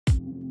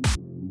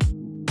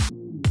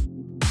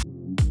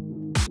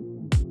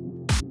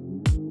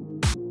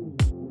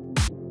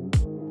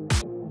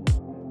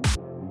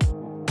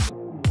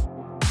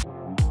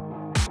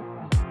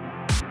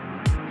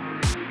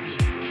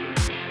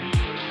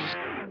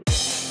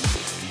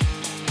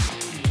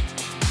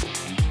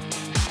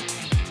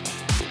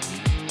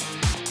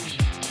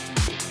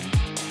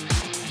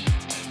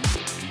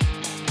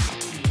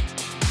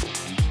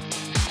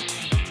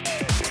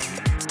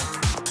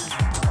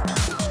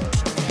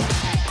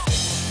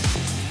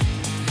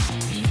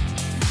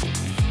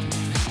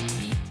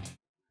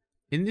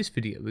In this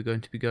video, we're going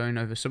to be going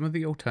over some of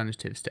the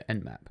alternatives to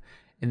NMAP.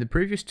 In the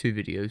previous two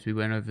videos, we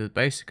went over the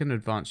basic and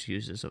advanced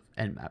uses of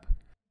NMAP.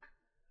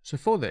 So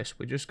for this,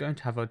 we're just going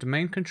to have our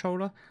domain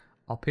controller,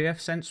 our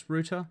pfSense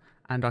router,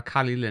 and our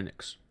Kali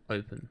Linux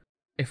open.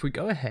 If we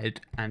go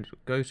ahead and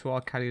go to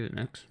our Kali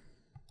Linux,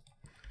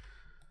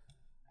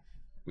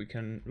 we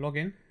can log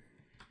in.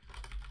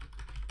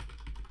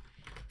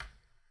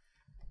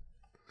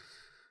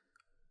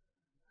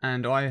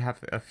 And I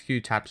have a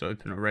few tabs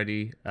open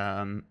already,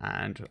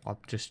 and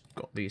I've just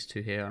got these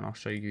two here, and I'll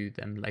show you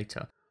them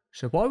later.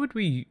 So why would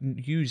we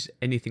use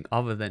anything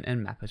other than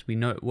NMAP, as we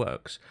know it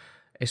works?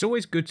 It's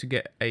always good to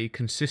get a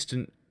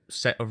consistent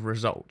set of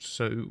results,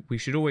 so we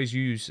should always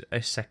use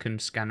a second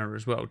scanner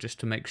as well, just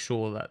to make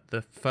sure that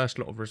the first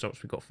lot of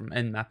results we got from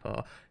NMAP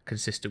are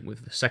consistent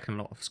with the second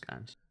lot of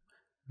scans.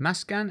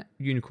 Masscan,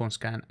 Unicorn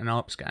Scan, and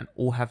ARPscan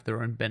all have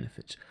their own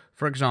benefits.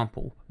 For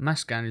example,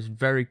 Masscan is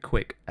very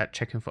quick at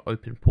checking for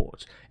open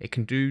ports. It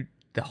can do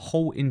the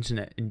whole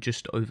internet in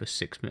just over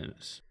 6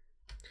 minutes.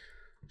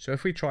 So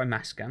if we try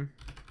Masscan,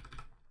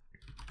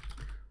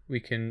 we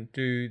can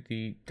do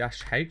the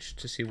 -H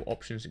to see what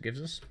options it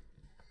gives us.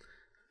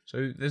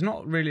 So there's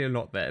not really a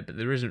lot there, but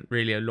there isn't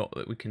really a lot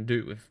that we can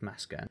do with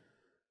Masscan.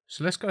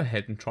 So let's go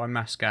ahead and try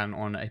Masscan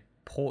on a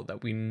port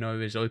that we know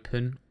is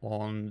open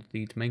on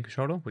the domain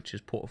controller, which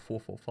is port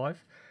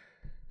 445.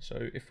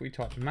 So if we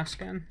type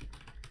Masscan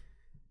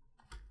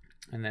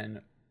and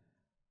then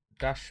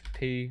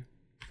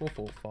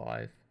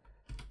 -P445,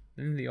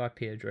 then the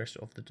IP address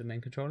of the domain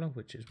controller,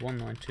 which is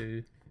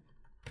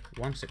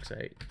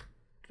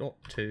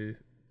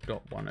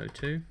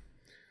 192.168.2.102, and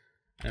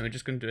then we're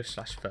just going to do a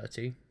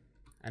 /30,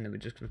 and then we're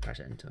just going to press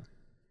enter.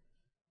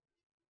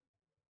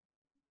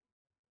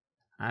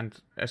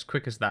 And as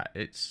quick as that,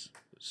 it's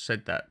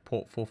said that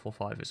port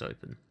 445 is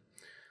open.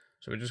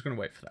 So we're just going to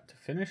wait for that to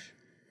finish.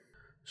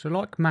 So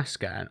like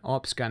Masscan,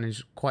 ARPscan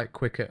is quite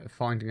quick at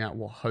finding out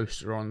what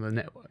hosts are on the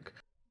network.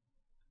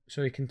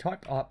 So we can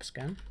type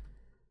ARPscan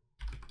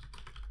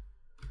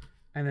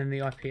and then the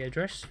IP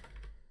address.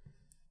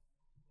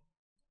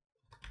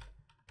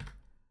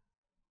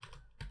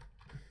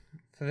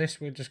 For this,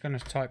 we're just going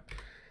to type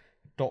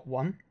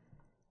 .1,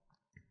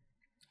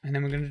 and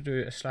then we're going to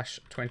do a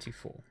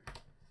 /24.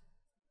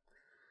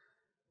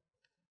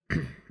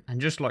 And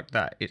just like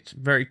that, it's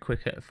very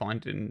quick at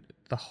finding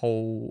the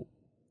whole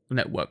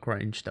network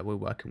range that we're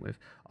working with.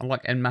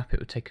 Unlike NMAP, it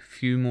would take a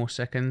few more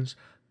seconds,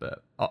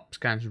 but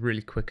ARPscan is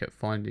really quick at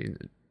finding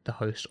the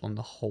host on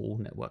the whole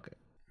network.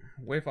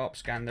 With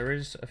ARPscan, there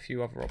is a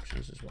few other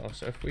options as well.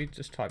 So if we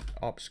just type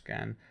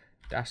ARPscan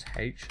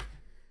 -H,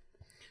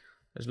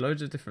 there's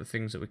loads of different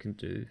things that we can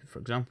do. For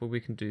example, we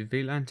can do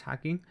VLAN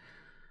tagging.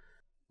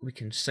 We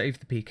can save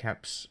the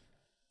PCAPs.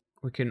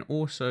 We can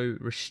also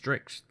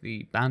restrict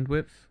the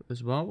bandwidth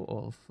as well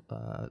of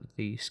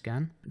the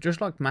scan.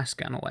 Just like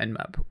Masscan or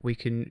NMAP, we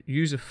can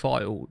use a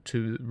file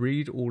to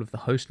read all of the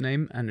host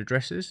name and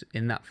addresses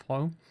in that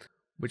file,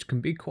 which can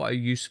be quite a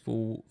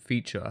useful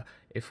feature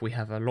if we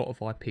have a lot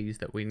of IPs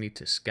that we need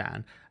to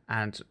scan,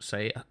 and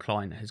say a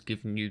client has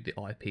given you the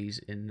IPs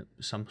in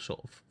some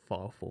sort of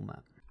file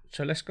format.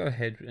 So let's go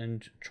ahead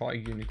and try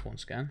Unicorn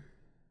Scan.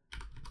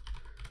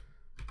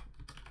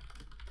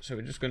 So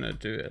we're just going to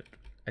do it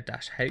a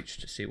 -H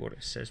to see what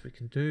it says we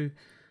can do,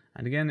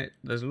 and again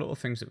there's a lot of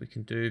things that we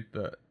can do,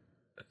 but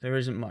there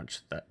isn't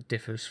much that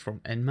differs from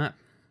NMAP.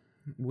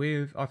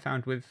 I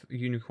found with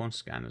Unicorn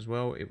Scan as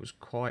well,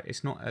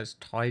 it's not as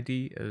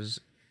tidy as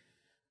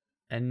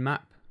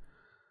NMAP,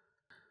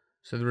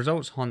 so the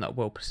results aren't that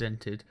well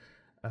presented.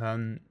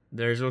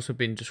 There has also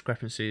been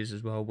discrepancies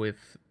as well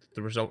with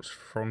the results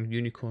from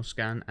Unicorn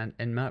Scan and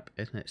NMAP,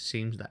 and it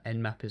seems that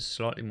NMAP is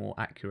slightly more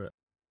accurate.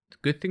 The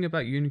good thing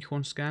about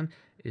Unicorn Scan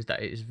is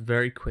that it is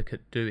very quick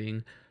at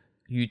doing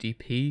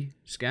UDP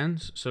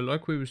scans. So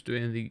like we was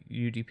doing the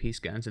UDP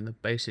scans in the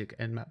basic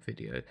NMAP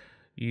video,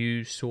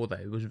 you saw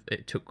that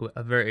it took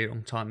a very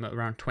long time,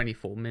 around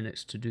 24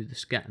 minutes to do the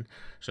scan.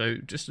 So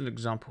just an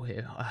example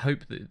here, I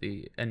hope that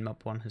the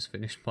NMAP one has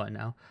finished by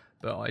now,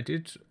 but I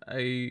did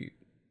a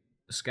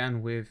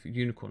scan with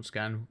Unicorn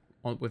Scan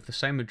with the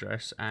same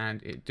address,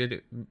 and it did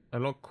it a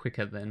lot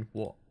quicker than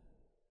what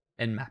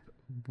NMAP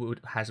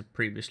has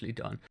previously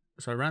done.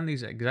 So I ran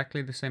these at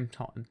exactly the same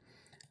time,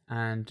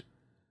 and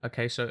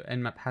okay, so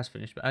NMAP has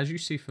finished, but as you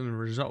see from the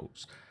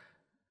results,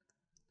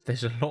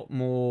 there's a lot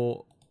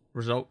more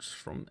results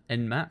from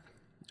NMAP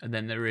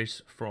than there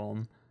is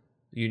from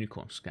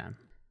Unicorn Scan.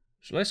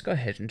 So let's go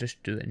ahead and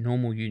just do a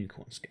normal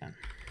Unicorn Scan.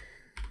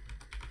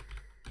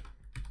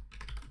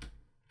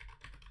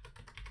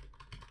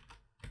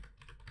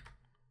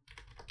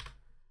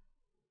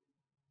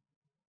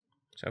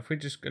 So if we're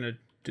just going to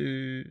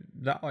do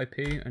that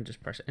IP and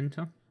just press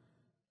enter.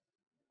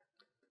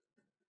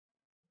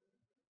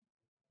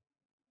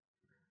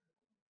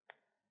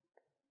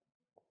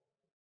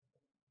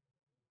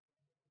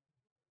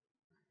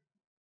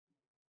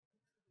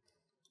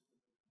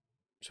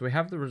 So we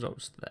have the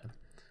results there.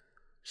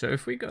 So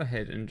if we go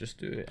ahead and just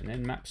do an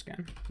NMAP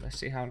scan, let's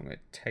see how long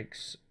it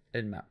takes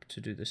NMAP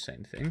to do the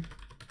same thing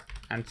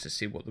and to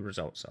see what the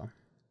results are.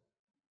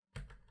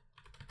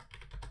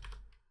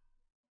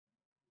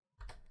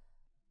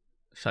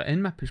 So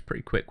NMAP is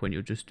pretty quick when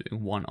you're just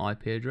doing one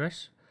IP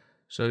address.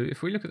 So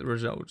if we look at the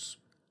results,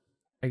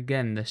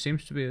 again, there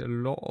seems to be a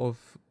lot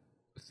of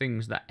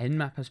things that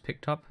NMAP has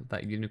picked up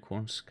that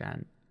Unicorn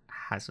Scan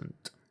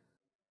hasn't.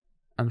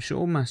 I'm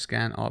sure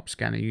Masscan,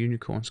 ARPScan and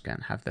Unicorn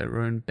Scan have their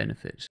own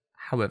benefits.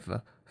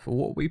 However, for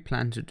what we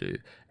plan to do,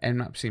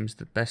 NMAP seems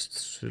the best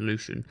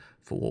solution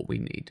for what we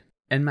need.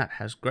 NMAP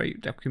has great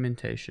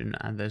documentation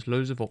and there's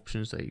loads of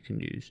options that you can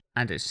use,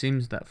 and it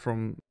seems that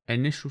from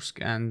initial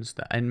scans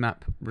the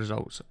NMAP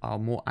results are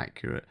more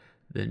accurate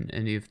than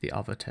any of the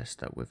other tests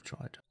that we've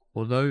tried.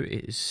 Although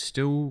it is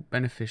still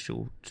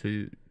beneficial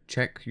to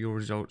check your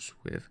results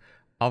with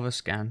other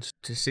scans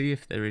to see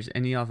if there is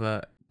any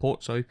other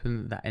ports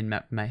open that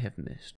NMAP may have missed.